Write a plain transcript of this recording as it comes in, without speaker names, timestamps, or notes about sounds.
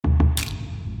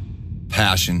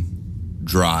Passion,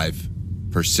 drive,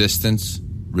 persistence,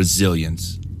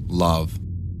 resilience, love.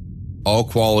 All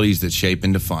qualities that shape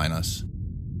and define us.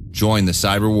 Join the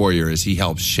Cyber Warrior as he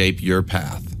helps shape your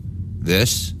path.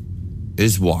 This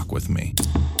is Walk With Me.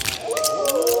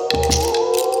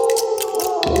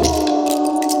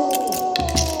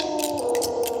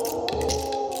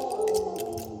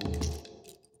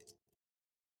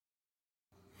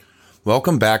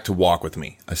 Welcome back to Walk With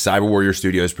Me, a Cyber Warrior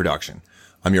Studios production.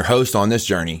 I'm your host on this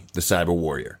journey, the Cyber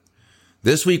Warrior.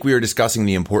 This week we are discussing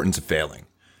the importance of failing.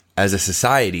 As a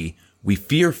society, we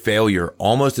fear failure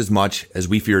almost as much as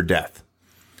we fear death.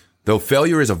 Though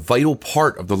failure is a vital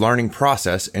part of the learning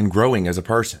process and growing as a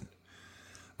person.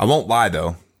 I won't lie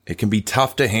though, it can be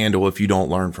tough to handle if you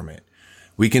don't learn from it.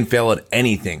 We can fail at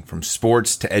anything from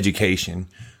sports to education,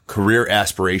 career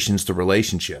aspirations to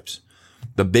relationships.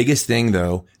 The biggest thing,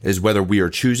 though, is whether we are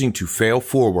choosing to fail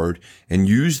forward and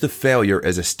use the failure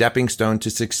as a stepping stone to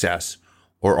success,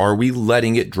 or are we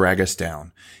letting it drag us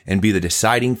down and be the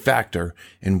deciding factor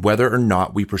in whether or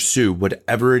not we pursue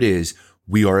whatever it is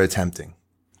we are attempting.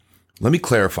 Let me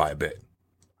clarify a bit.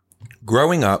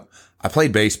 Growing up, I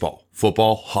played baseball,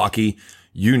 football, hockey,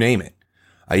 you name it.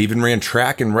 I even ran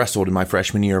track and wrestled in my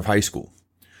freshman year of high school.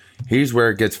 Here's where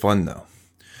it gets fun, though.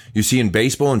 You see, in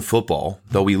baseball and football,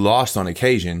 though we lost on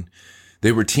occasion,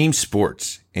 they were team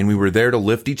sports, and we were there to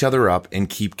lift each other up and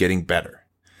keep getting better.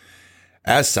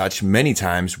 As such, many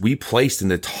times we placed in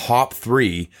the top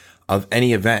 3 of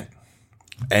any event.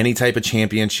 Any type of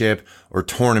championship or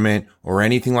tournament or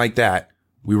anything like that,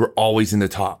 we were always in the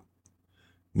top.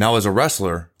 Now, as a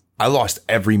wrestler, I lost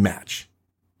every match.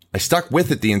 I stuck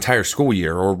with it the entire school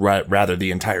year, or rather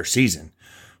the entire season,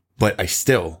 but I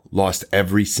still lost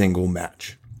every single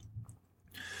match.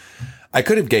 I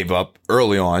could have gave up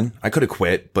early on. I could have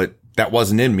quit, but that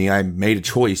wasn't in me. I made a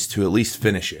choice to at least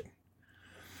finish it.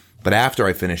 But after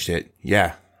I finished it,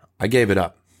 I gave it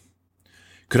up.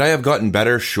 Could I have gotten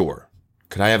better? Sure.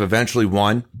 Could I have eventually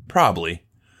won? Probably.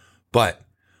 But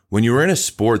when you are in a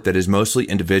sport that is mostly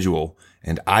individual,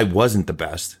 and I wasn't the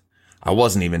best, I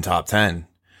wasn't even top 10,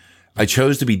 I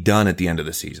chose to be done at the end of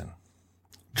the season.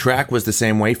 Track was the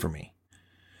same way for me.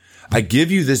 I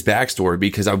give you this backstory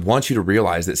because I want you to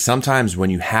realize that sometimes when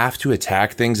you have to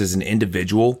attack things as an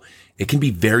individual, it can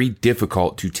be very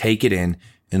difficult to take it in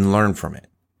and learn from it.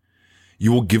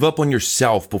 You will give up on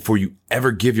yourself before you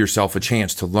ever give yourself a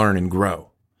chance to learn and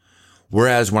grow.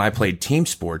 Whereas when I played team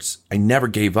sports, I never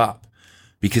gave up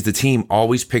because the team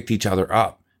always picked each other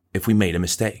up if we made a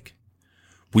mistake.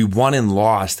 We won and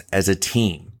lost as a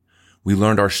team. We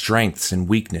learned our strengths and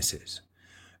weaknesses.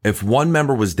 If one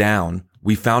member was down,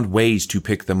 we found ways to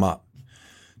pick them up.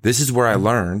 This is where I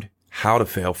learned how to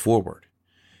fail forward.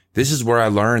 This is where I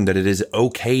learned that it is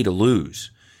okay to lose.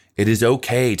 It is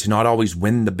okay to not always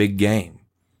win the big game.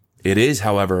 It is,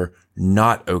 however,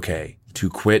 not okay to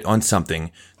quit on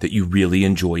something that you really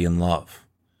enjoy and love.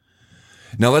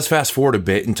 Now let's fast forward a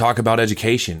bit and talk about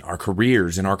education, our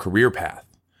careers, and our career path.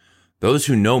 Those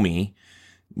who know me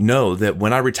know that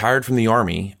when I retired from the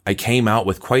Army, I came out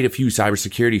with quite a few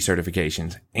cybersecurity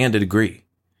certifications and a degree.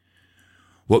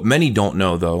 What many don't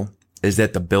know, though, is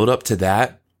that the build up to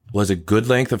that was a good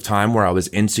length of time where I was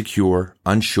insecure,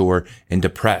 unsure, and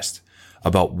depressed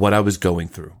about what I was going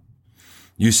through.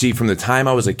 You see, from the time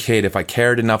I was a kid, if I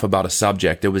cared enough about a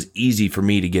subject, it was easy for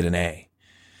me to get an A.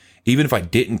 Even if I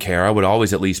didn't care, I would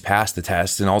always at least pass the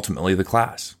test and ultimately the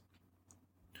class.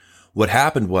 What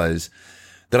happened was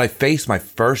that I faced my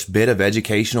first bit of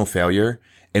educational failure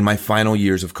in my final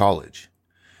years of college.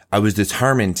 I was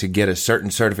determined to get a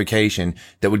certain certification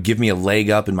that would give me a leg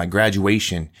up in my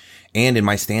graduation and in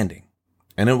my standing,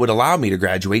 and it would allow me to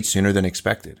graduate sooner than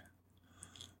expected.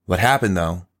 What happened,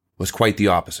 though, was quite the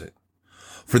opposite.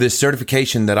 For this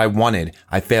certification that I wanted,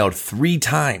 I failed 3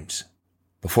 times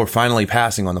before finally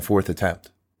passing on the 4th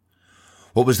attempt.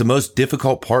 What was the most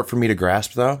difficult part for me to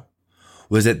grasp, though,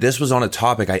 was that this was on a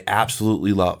topic I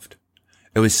absolutely loved.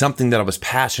 It was something that I was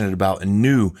passionate about and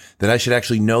knew that I should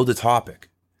actually know the topic.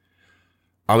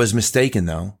 I was mistaken,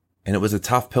 though, and it was a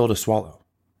tough pill to swallow.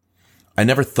 I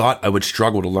never thought I would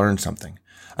struggle to learn something.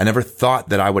 I never thought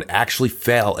that I would actually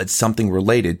fail at something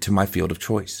related to my field of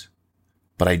choice.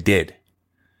 But I did.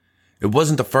 It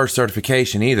wasn't the first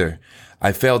certification either.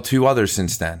 I failed 2 others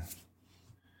since then.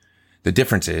 The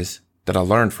difference is that I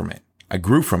learned from it. I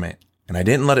grew from it. And I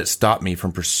didn't let it stop me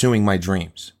from pursuing my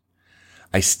dreams.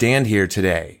 I stand here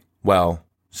today,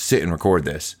 sit and record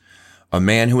this, a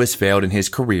man who has failed in his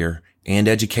career and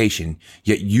education,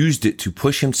 yet used it to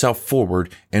push himself forward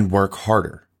and work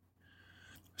harder.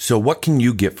 So what can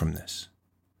you get from this?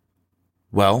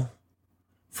 Well,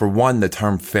 for one, the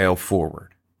term fail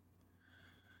forward.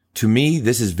 To me,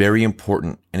 this is very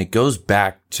important, and it goes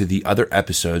back to the other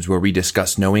episodes where we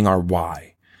discuss knowing our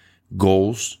why,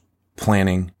 goals,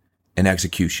 planning, and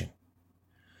execution.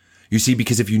 You see,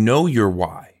 because if you know your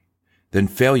why, then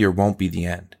failure won't be the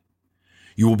end.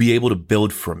 You will be able to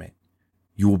build from it.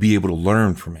 You will be able to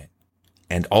learn from it.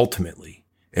 And ultimately,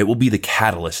 it will be the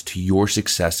catalyst to your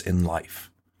success in life.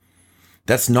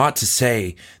 That's not to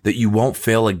say that you won't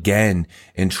fail again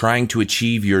in trying to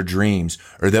achieve your dreams,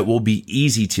 or that will be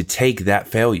easy to take that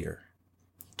failure.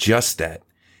 Just that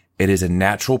it is a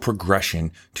natural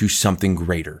progression to something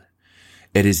greater.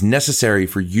 It is necessary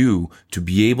for you to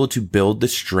be able to build the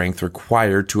strength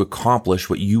required to accomplish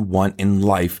what you want in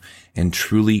life and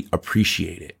truly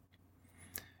appreciate it.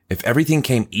 If everything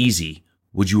came easy,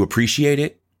 would you appreciate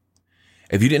it?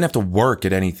 If you didn't have to work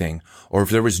at anything, or if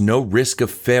there was no risk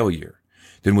of failure,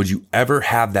 then would you ever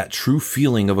have that true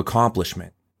feeling of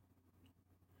accomplishment?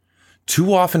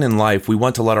 Too often in life, we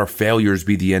want to let our failures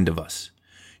be the end of us.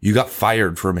 You got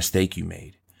fired for a mistake you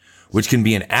made, which can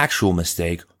be an actual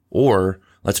mistake, or,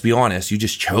 let's be honest, you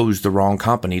just chose the wrong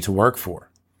company to work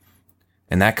for,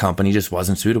 and that company just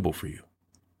wasn't suitable for you.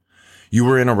 You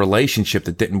were in a relationship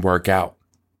that didn't work out.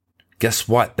 Guess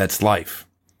what? That's life.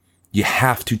 You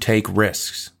have to take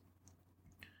risks.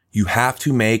 You have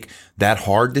to make that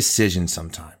hard decision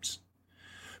sometimes.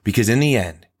 Because in the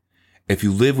end, if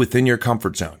you live within your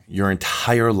comfort zone your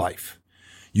entire life,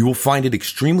 you will find it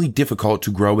extremely difficult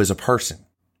to grow as a person.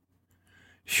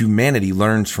 Humanity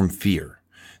learns from fear.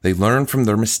 They learn from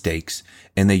their mistakes,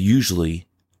 and they usually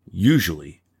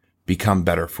become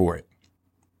better for it.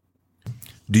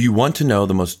 Do you want to know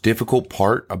the most difficult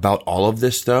part about all of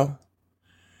this, though?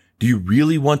 Do you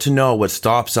really want to know what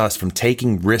stops us from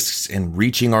taking risks and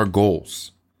reaching our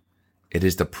goals? It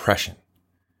is depression.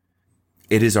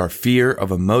 It is our fear of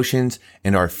emotions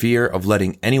and our fear of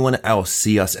letting anyone else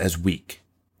see us as weak.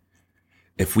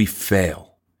 If we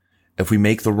fail, if we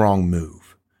make the wrong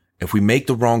move, if we make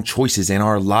the wrong choices in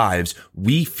our lives,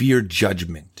 we fear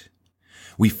judgment.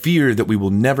 We fear that we will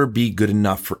never be good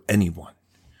enough for anyone.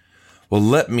 Well,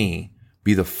 let me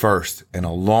be the first in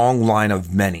a long line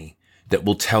of many that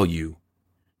will tell you,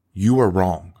 you are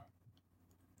wrong.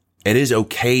 It is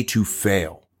okay to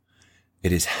fail.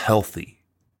 It is healthy.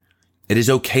 It is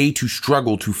okay to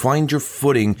struggle, to find your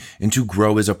footing, and to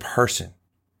grow as a person.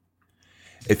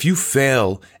 If you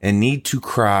fail and need to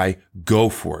cry, go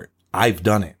for it. I've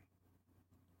done it.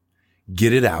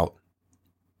 Get it out.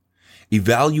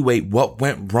 Evaluate what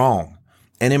went wrong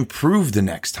and improve the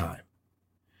next time.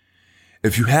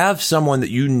 If you have someone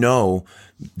that you know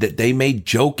that they may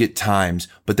joke at times,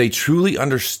 but they truly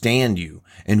understand you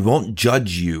and won't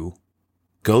judge you,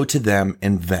 go to them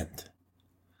and vent.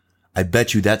 I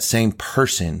bet you that same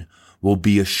person will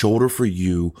be a shoulder for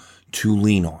you to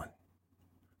lean on.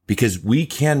 Because we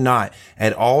cannot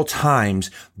at all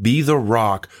times be the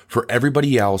rock for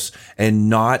everybody else and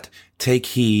not take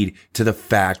heed to the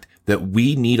fact that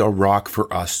we need a rock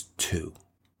for us too.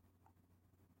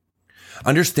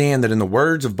 Understand that in the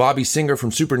words of Bobby Singer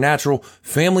from Supernatural,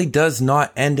 family does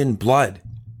not end in blood.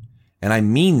 And I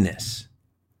mean this.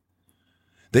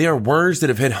 They are words that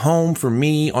have hit home for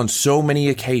me on so many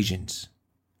occasions.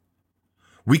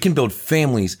 We can build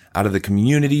families out of the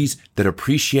communities that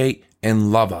appreciate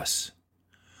and love us.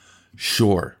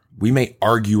 Sure, we may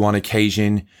argue on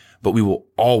occasion, but we will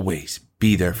always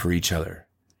be there for each other.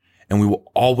 And we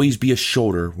will always be a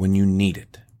shoulder when you need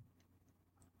it.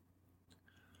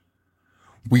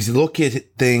 We look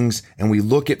at things and we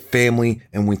look at family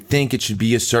and we think it should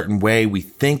be a certain way. We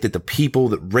think that the people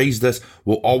that raised us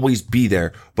will always be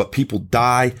there, but people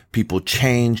die, people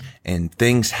change, and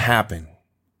things happen.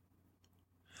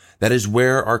 That is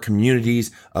where our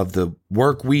communities, of the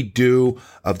work we do,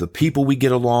 of the people we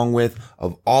get along with,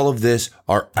 of all of this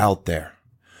are out there.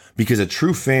 Because a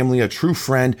true family, a true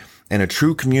friend, and a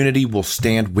true community will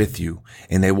stand with you,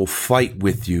 and they will fight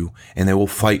with you, and they will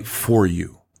fight for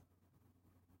you.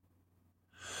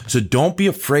 So don't be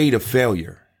afraid of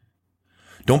failure.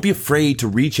 Don't be afraid to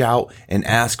reach out and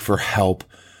ask for help.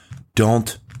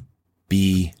 Don't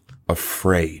be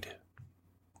afraid.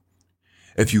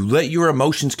 If you let your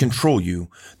emotions control you,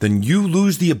 then you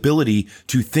lose the ability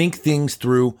to think things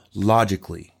through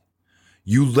logically.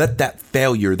 You let that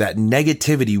failure, that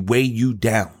negativity weigh you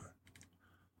down.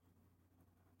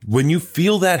 When you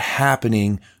feel that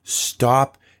happening,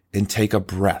 stop and take a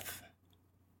breath.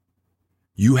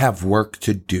 You have work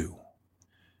to do.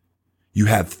 You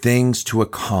have things to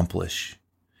accomplish.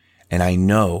 And I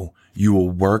know you will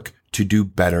work to do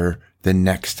better the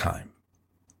next time.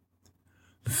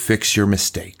 Fix your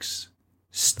mistakes,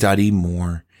 study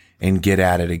more, and get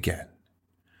at it again.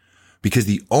 Because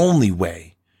the only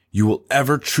way you will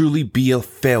ever truly be a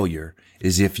failure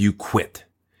is if you quit,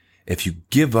 if you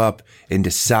give up and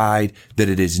decide that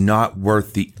it is not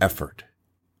worth the effort.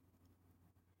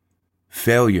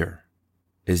 Failure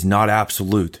is not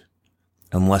absolute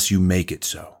unless you make it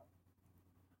so.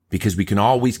 Because we can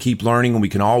always keep learning and we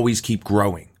can always keep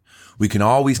growing. We can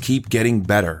always keep getting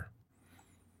better.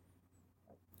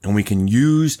 And we can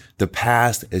use the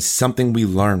past as something we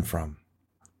learn from.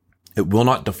 It will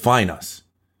not define us.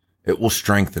 It will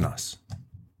strengthen us.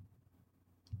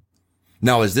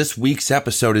 Now, as this week's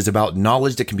episode is about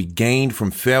knowledge that can be gained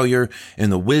from failure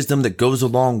and the wisdom that goes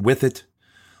along with it,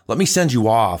 let me send you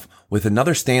off with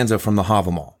another stanza from the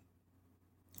Havamal.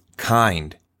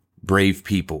 Kind, brave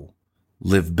people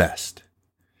live best.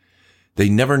 They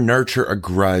never nurture a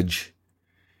grudge.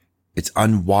 It's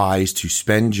unwise to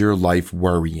spend your life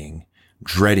worrying,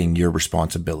 dreading your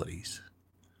responsibilities.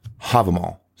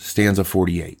 Havamal, stanza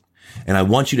 48. And I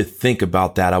want you to think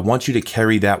about that. I want you to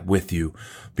carry that with you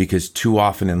because too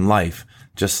often in life,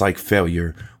 just like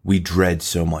failure, we dread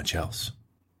so much else.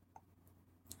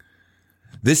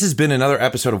 This has been another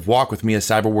episode of Walk With Me, a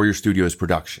Cyber Warrior Studios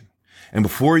production. And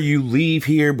before you leave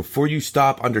here, before you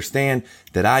stop, understand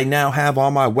that I now have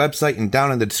on my website and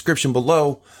down in the description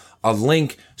below a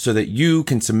link so that you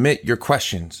can submit your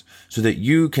questions, so that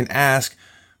you can ask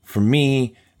for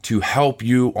me to help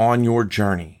you on your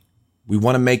journey. We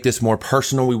want to make this more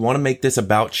personal. We want to make this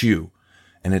about you,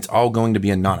 and it's all going to be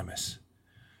anonymous.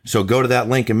 So go to that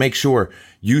link and make sure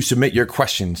you submit your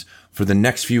questions for the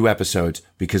next few episodes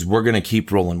because we're going to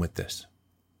keep rolling with this.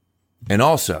 And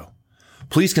also,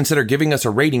 please consider giving us a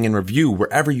rating and review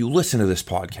wherever you listen to this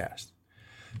podcast.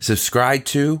 Subscribe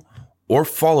to or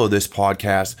follow this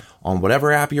podcast on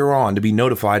whatever app you're on to be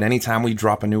notified anytime we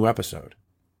drop a new episode.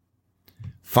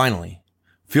 Finally,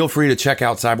 feel free to check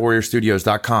out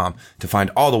cyberwarriorstudios.com to find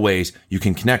all the ways you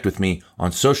can connect with me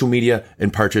on social media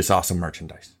and purchase awesome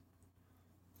merchandise.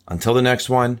 Until the next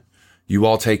one, you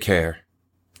all take care,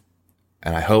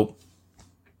 and I hope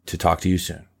to talk to you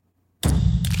soon.